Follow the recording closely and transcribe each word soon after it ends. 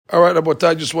All right,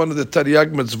 Rabotai, just wanted the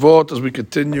Tariag Mitzvot as we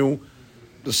continue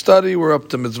the study. We're up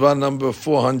to Mitzvah number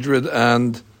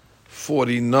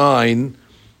 449,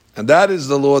 and that is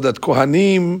the law that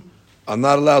Kohanim are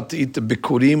not allowed to eat the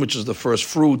Bikurim, which is the first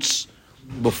fruits,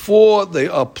 before they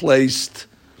are placed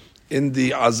in the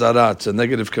Azarat. It's a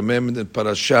negative commandment in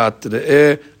Parashat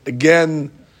Re'eh.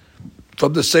 Again,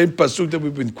 from the same pasuk that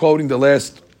we've been quoting the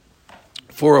last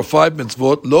 4 or 5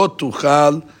 mitzvot, Lo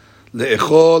tuchal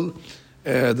le'echol.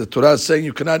 The Torah is saying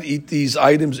you cannot eat these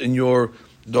items in your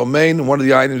domain. One of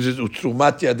the items is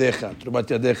utrumat yadecha. Utrumat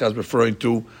yadecha is referring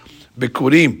to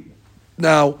bikurim.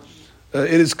 Now,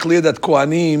 it is clear that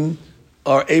Kohanim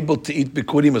are able to eat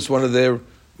bikurim. It's one of their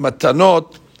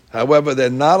matanot. However, they're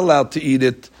not allowed to eat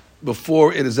it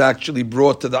before it is actually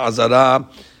brought to the Azara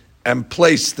and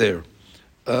placed there.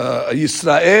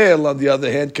 Yisrael, on the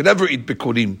other hand, can never eat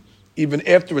bikurim, even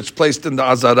after it's placed in the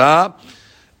Azara.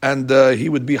 And he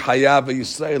would be Hayav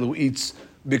Yisrael who eats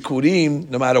bikurim,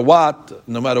 no matter what,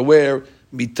 no matter where,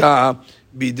 mita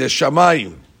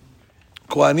b'deshamayim.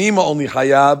 Kohanim are only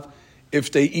Hayav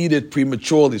if they eat it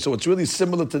prematurely. So it's really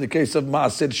similar to the case of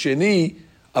Maaser Sheni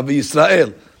of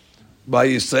Yisrael. By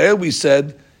Yisrael, we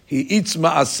said he eats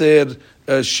Maaser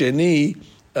Sheni,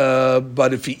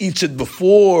 but if he eats it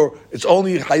before, it's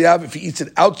only Hayav if he eats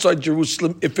it outside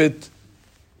Jerusalem, if it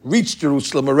reached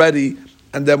Jerusalem already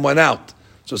and then went out.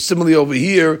 So similarly over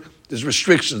here, there's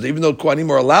restrictions. Even though Kohanim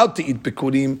are allowed to eat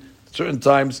bikurim, certain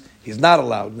times he's not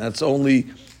allowed. And that's only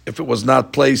if it was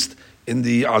not placed in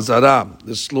the Azara.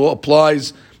 This law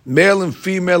applies male and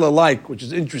female alike, which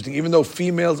is interesting. Even though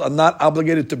females are not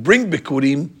obligated to bring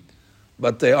bikurim,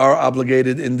 but they are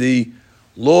obligated in the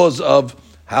laws of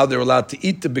how they're allowed to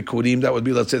eat the bikurim. That would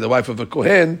be, let's say, the wife of a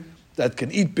Kohen that can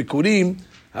eat bikurim.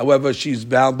 However, she's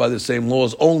bound by the same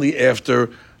laws only after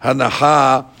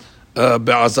Hanaha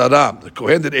Be'azara. The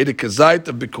Kohen that ate a kezait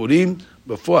of bikurim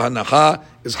before Hanaha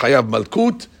is Hayav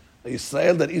Malkut.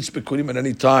 Israel that eats bikurim at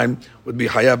any time would be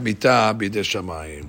Hayav Mita B'dei Shamayim.